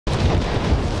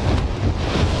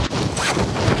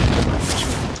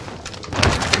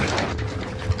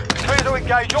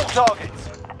Engage all targets.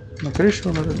 На крыше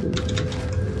он уже бегает.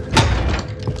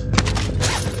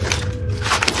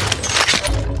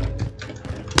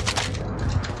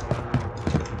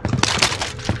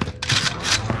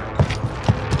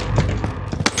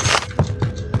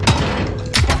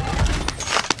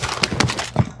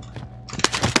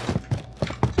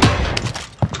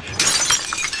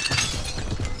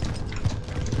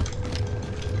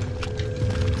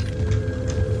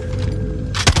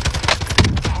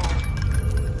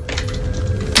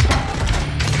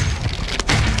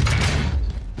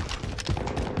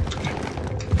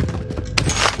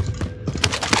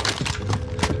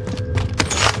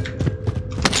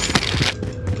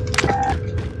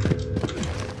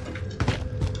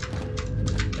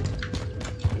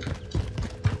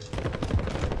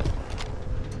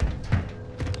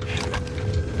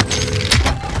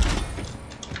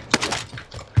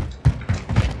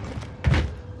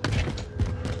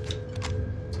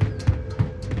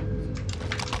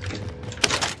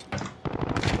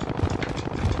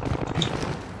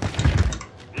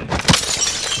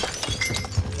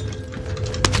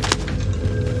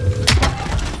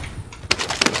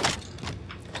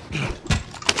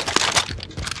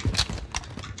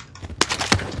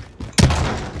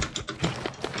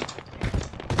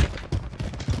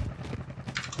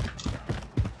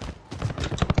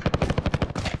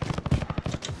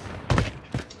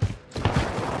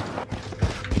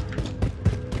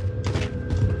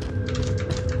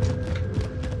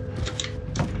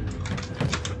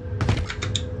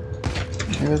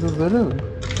 Я тут заряжу.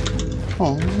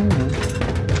 О,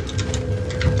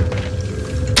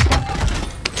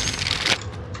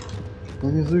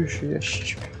 внизу еще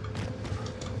ящичек.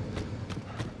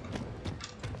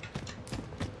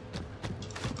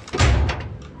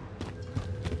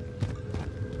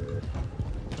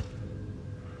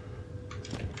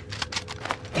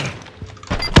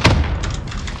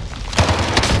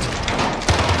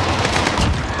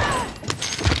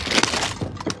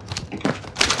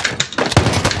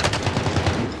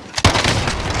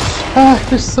 Ах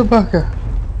ты ж собака!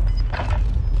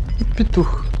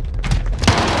 Петух.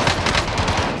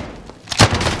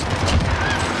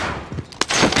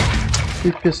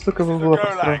 Пипец, только бы было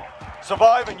построено.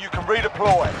 Survive and you can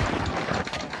redeploy.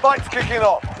 Fight's kicking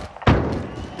off.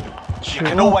 You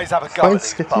can always have a go at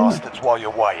these bastards while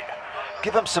you wait.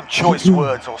 Give them some choice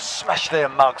words or smash their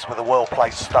mugs with a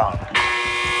well-placed stone.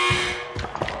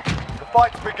 The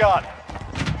fight's begun.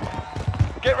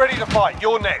 Get ready to fight.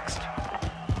 You're next.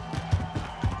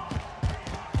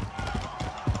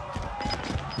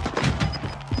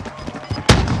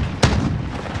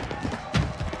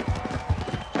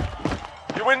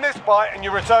 You win this fight and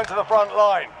you return to the front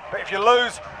line. But if you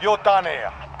lose, you're done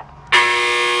here.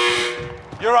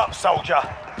 You're up, soldier.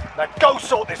 Now go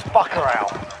sort this fucker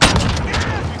out. You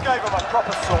gave him a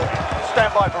proper sorting.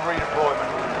 Stand by for redeployment.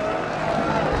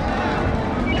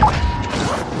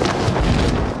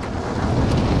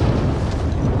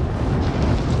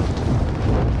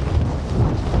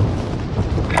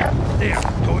 There.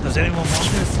 Does anyone want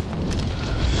this?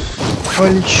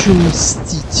 Полечу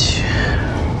мстить.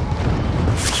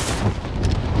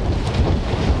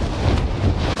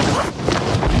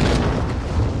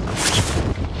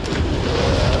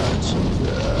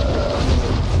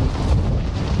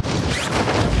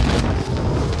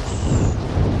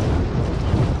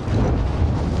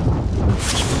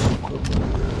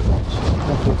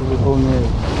 Выполняет.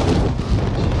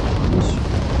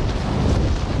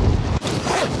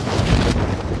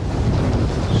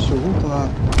 Все, вот она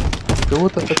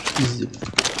кого-то отпиздит.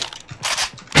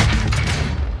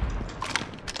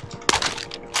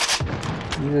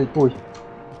 Ой.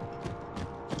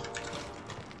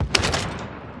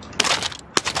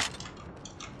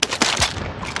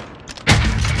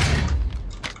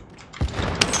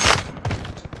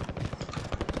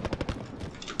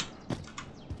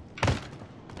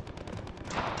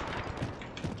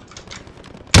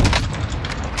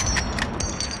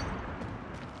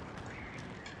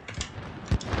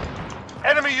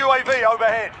 Enemy UAV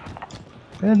overhead.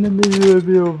 Enemy UAV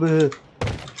overhead.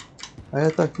 А я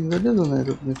так не залезу на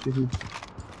этот нафиги.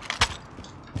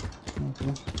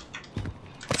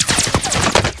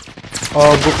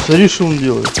 А, смотри, что он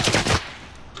делает.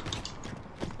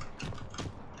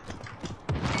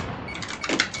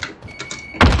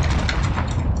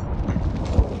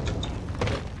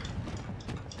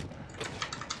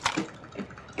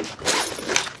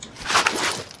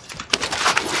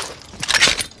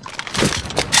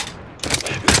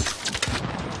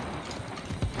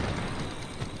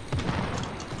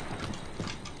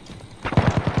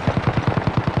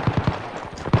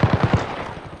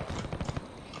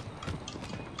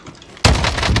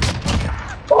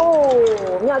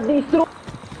 Enemy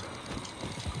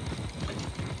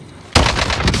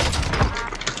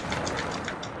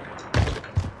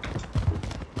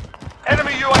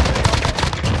UAV.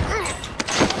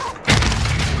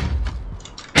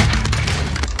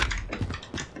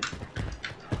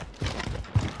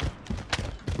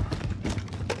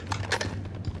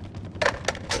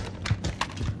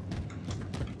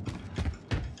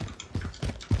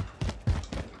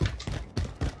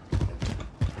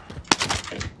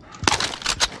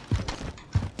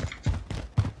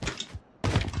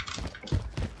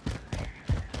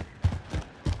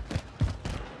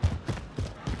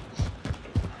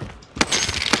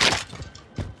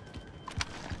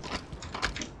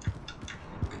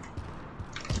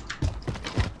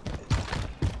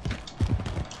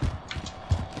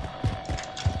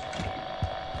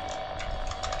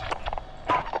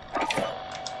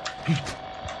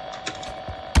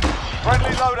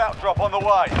 Friendly loadout drop on the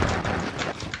way.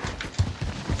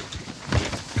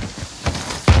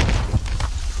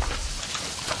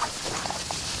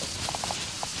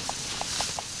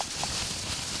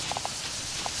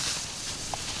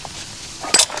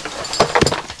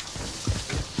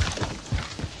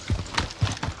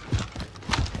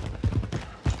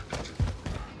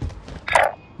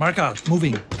 Mark out,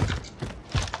 moving.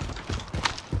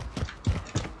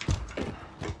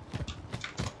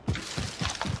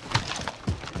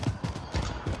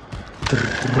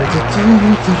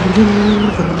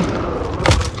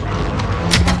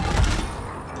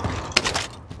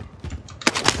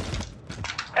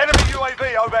 Enemy UAV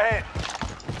overhead.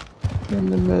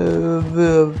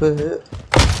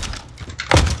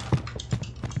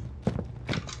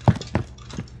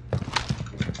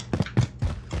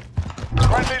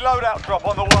 Friendly loadout drop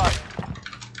on the way.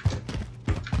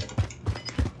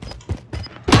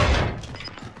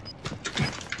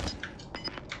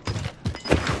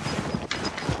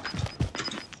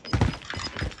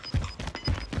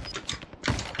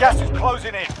 Gas is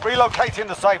closing in. Relocating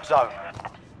the safe zone.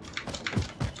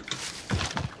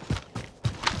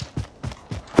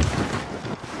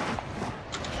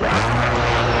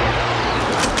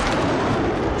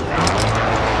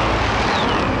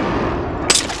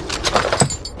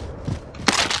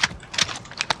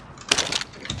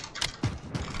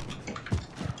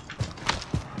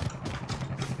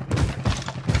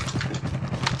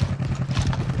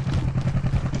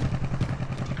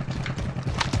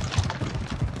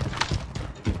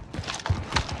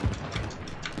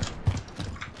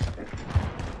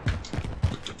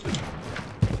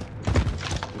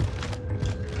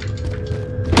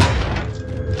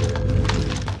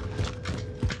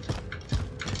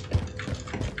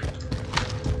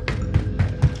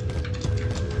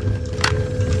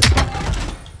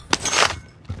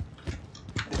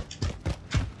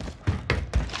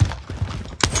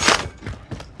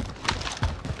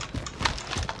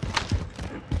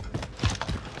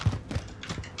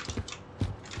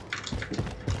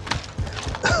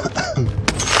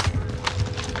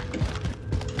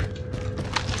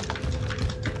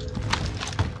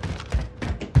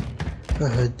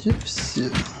 А где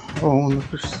все? О, он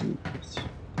пришли.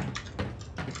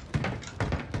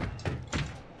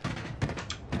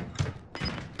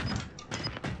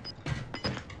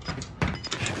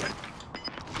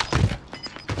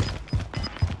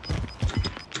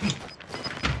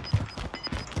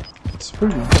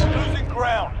 Спрыгнуть. Losing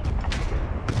ground.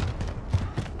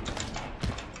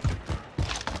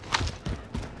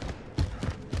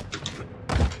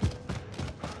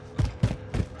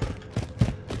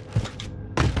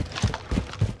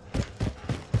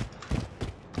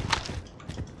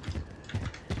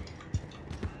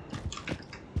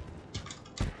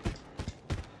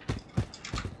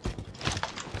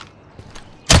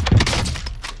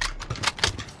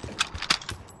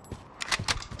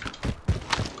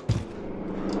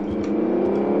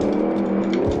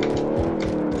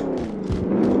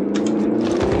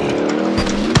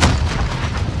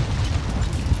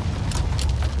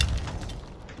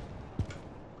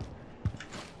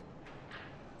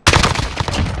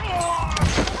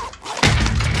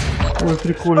 Ой,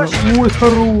 прикольно. Ой,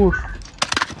 хорош.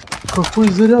 Какой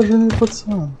заряженный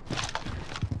пацан.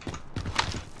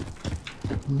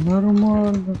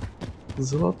 Нормально.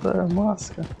 Золотая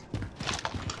маска.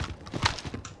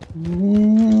 Тут,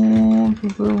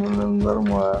 блин,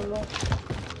 нормально.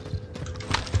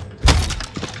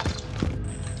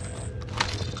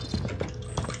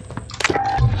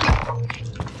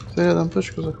 Все рядом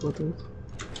точку захватывает.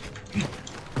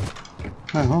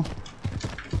 Ага.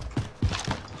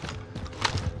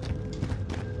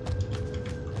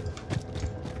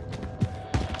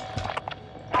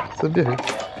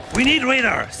 We need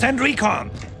radar. Send recon.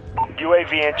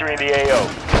 UAV entering the AO.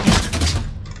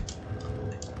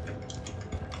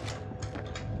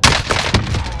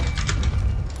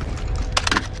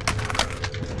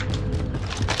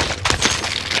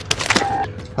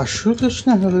 А что это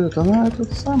шняга дает? Она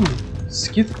этот самый.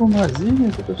 Скидка в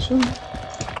магазине, это все.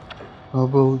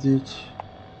 Обалдеть.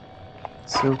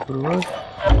 Self-revive.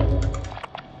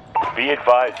 Be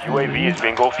advised, UAV is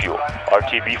bingo fuel.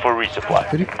 RTB for resupply.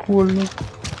 Прикольно.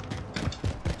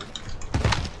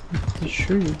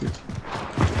 Еще едет.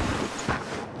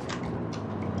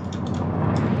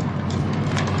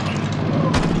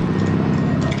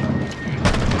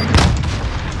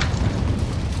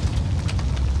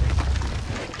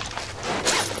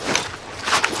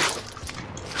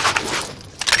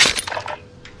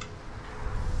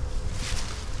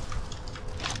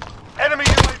 Enemy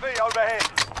UAV overhead.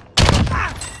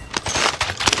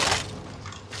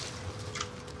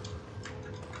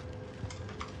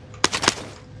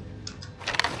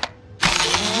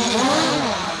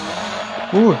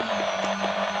 Ой.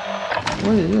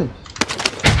 Ой-ой-ой.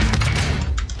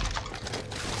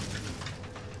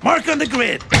 Mark on the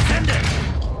grid. Send it.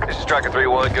 This is Striker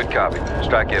 3-1, good copy.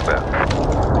 Strike inbound.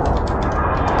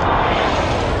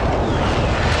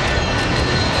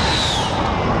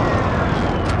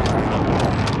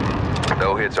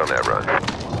 No hits on that run.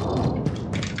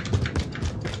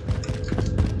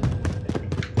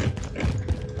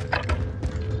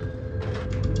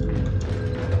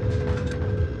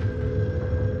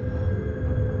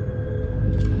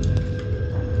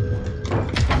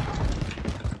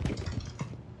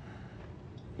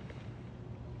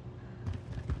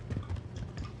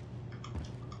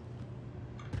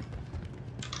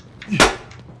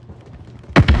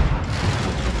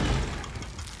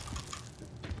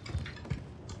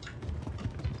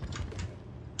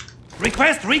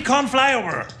 Request recon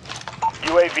flyover.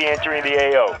 UAV entering the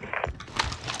AO.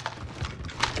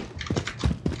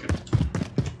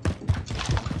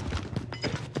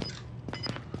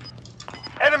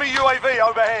 Enemy UAV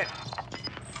overhead.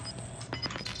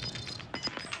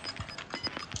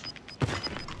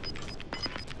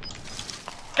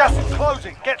 Gas is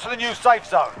closing. Get to the new safe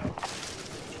zone.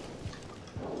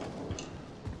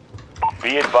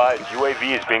 Be advised,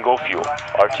 UAV is bingo fuel.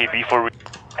 RTB for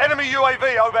Enemy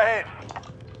UAV overhead.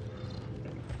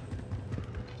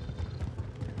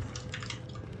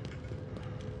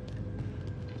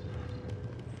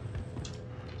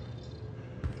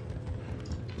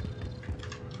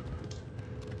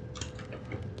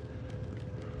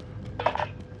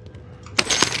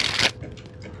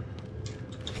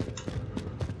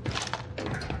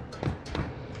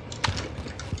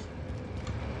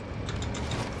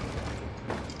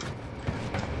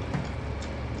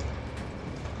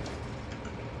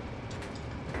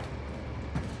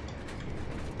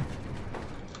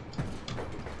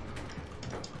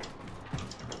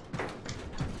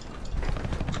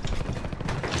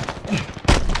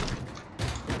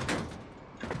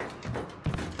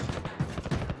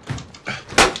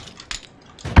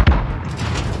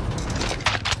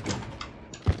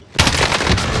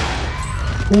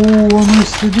 О, оно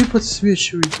следы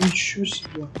подсвечивает, ничего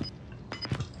себе.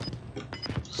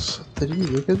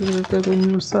 Смотри, это какая-то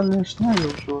универсальная шняга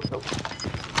у чувака.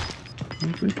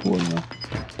 Ну, прикольно.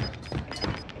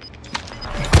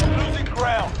 Losing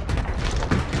ground.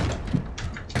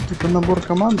 Это набор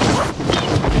команд.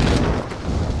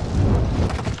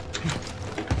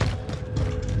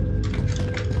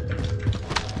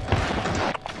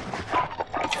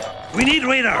 We need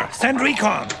radar. Send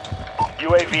recon.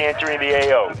 UAV entering the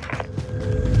AO.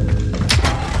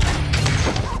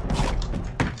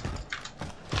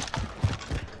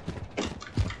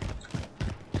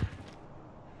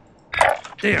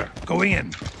 There, going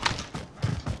in.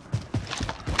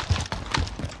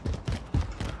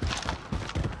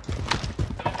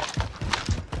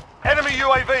 Enemy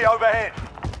UAV overhead.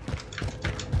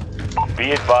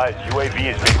 Be advised, UAV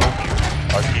is bingo fuel.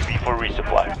 RTB for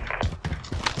resupply.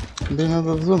 Да и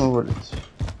надо в зону валить.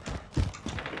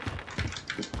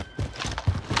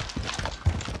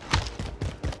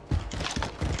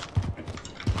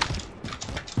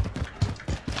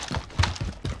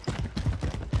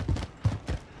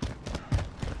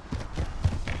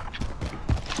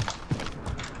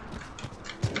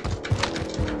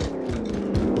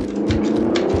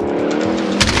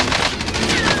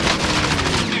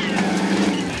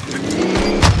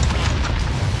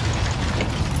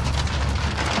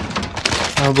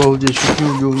 Обалдеть, чуть не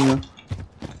убил меня.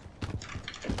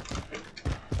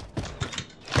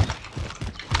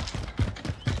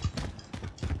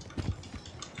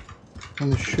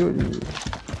 Он еще один.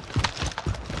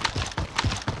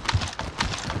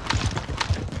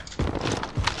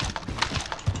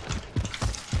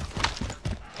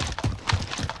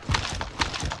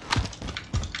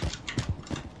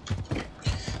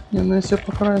 Не, ну если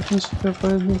по краю, в принципе,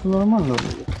 пойду, то нормально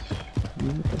будет.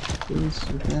 Ну, так, в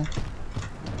принципе.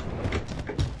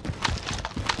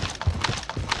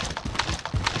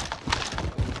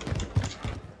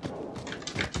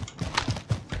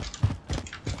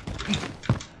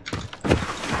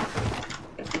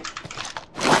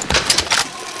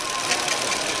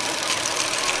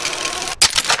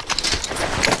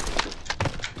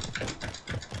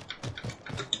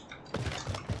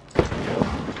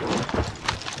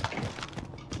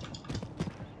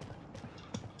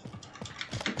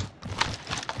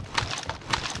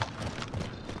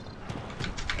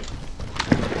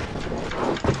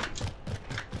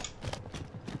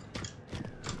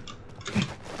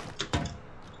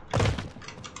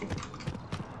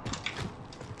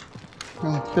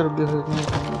 Хер бежит на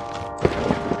это.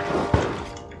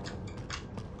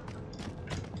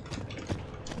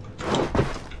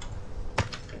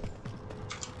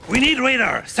 We need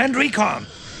radar. Send recon.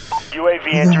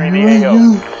 UAV entering the AO.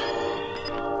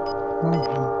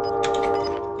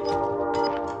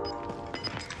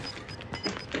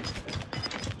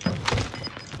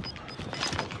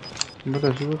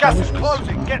 Gas is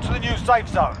closing. Get to the new safe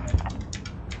zone.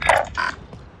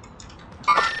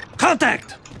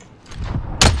 Contact.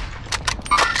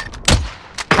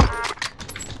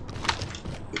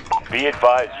 Be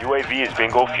advised, UAV is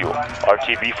bingo fuel.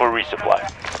 RTB for resupply.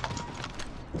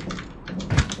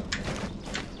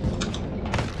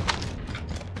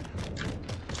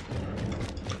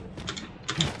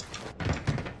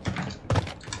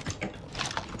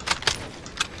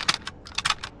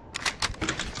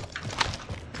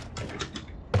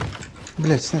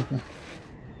 Блять, снайпер.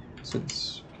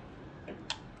 Садись.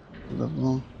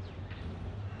 Давно.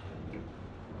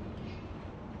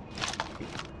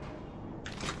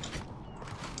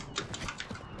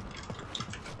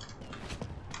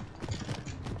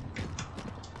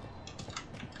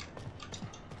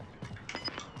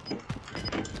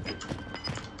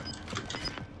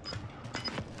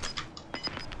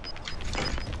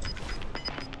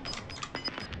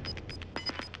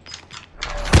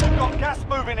 Got gas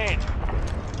moving in.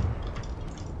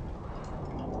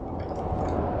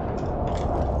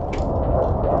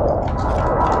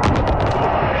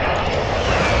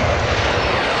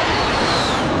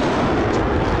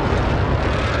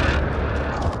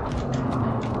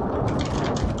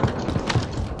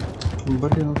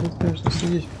 Блин, ну тут, конечно,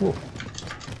 сидеть плохо.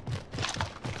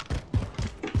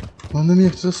 Он на меня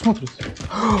кто-то смотрит.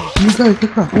 Мигает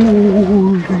экран.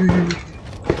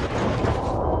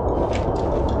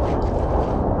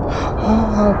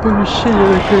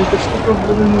 Оповещение какая-то штука,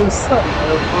 блин, самая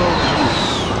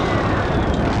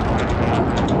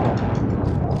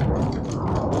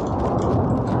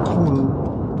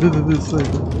да-да-да,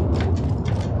 снайпер.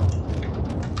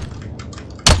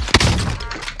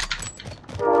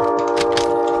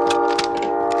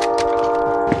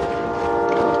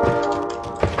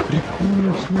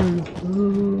 Прикольно, снайпер.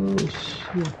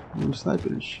 Ну,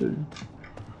 снайпер еще.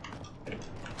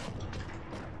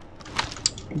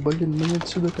 Блин, мне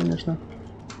отсюда, конечно,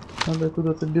 надо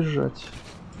куда-то бежать.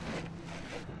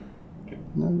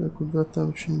 Надо куда-то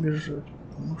очень бежать,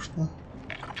 потому что...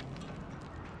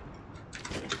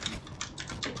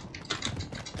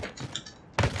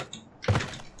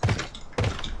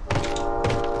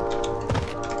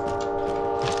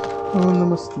 Он на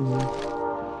мосту.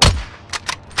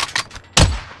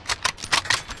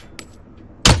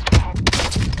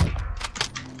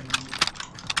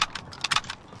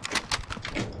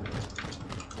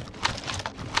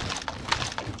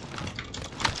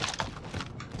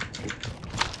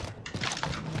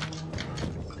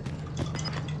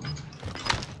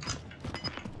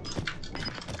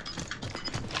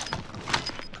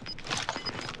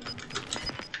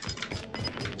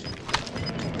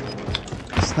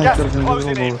 Gas is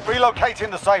closing in. Relocating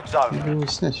the safe zone. Надо его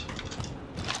снять.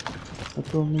 А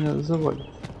то он меня завалит.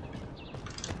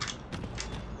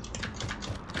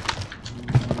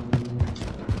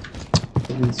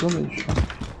 Блин, зона еще.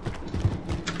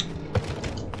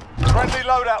 Friendly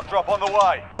loadout drop on the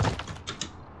way.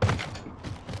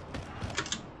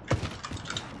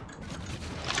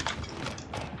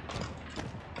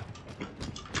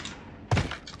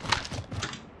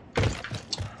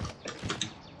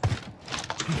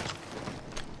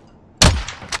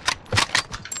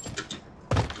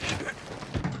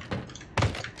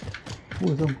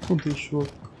 Ой, там кто-то еще.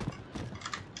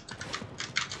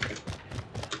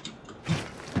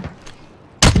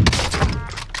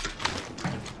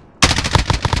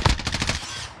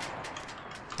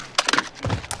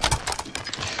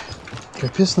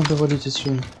 Капец, надо валить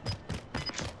отсюда.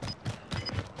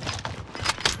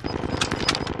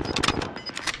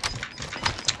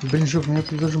 Блин, жоп, меня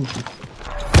тут зажимки.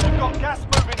 We've got gas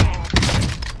moving in.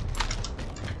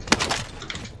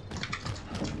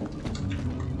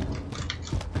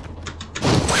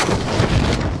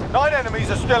 9 enemies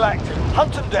are still active.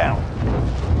 Hunt them down.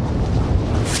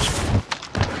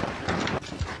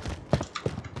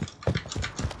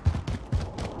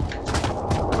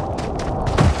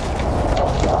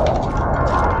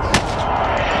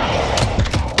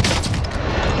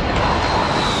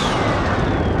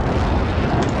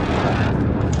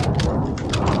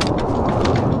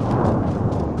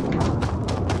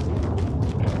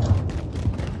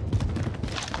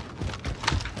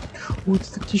 Ой,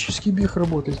 это тактический бег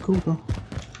работает, круто.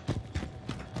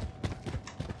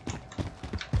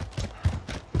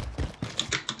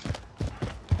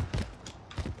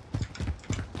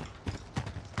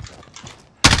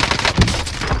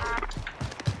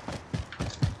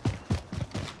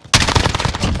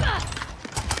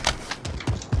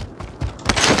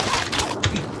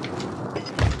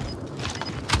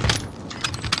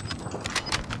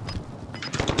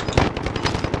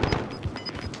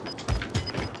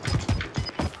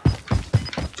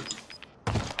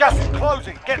 Gas is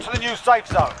closing. Get to the new safe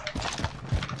zone.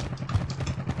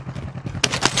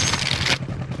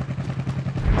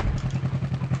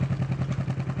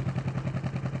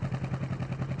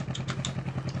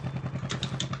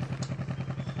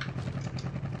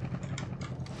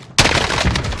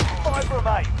 Five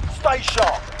remain. Stay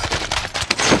sharp.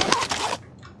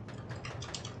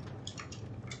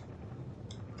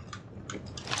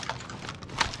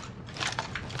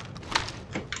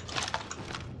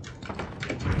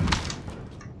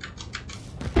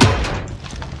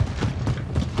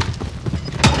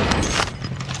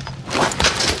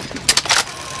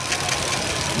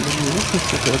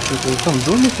 Там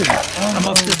домик или? I'm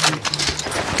off this week.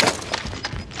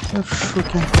 Я в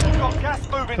шоке. Got gas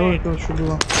moving Что in. это вообще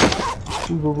было?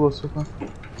 Чуть бабло, сука.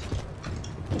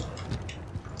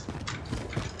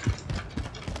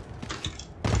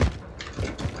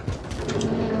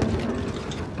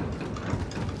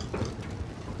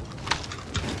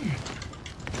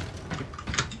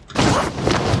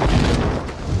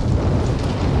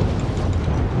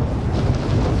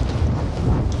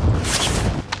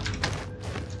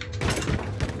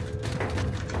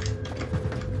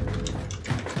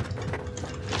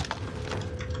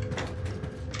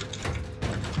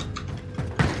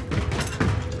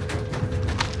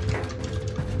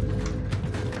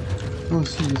 Он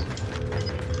сидит.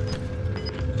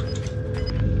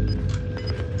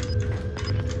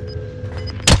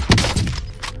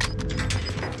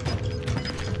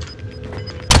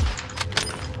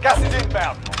 Gas is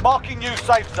inbound. Marking new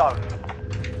safe zone.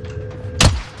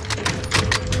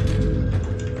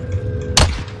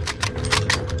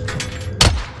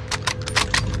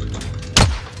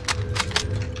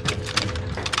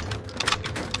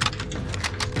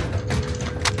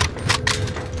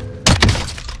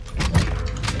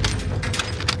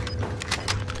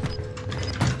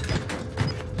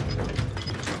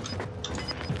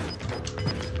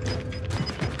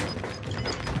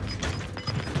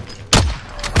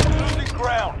 Losing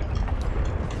ground.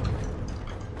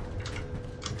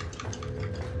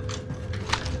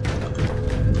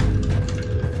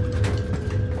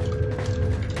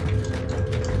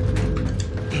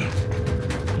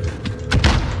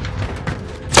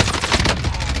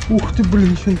 Ух ты,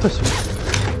 блин, нифига себе.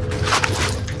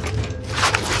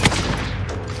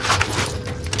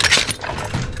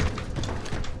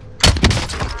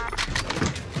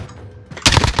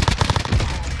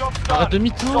 Job À done.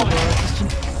 demi-tour, Solid.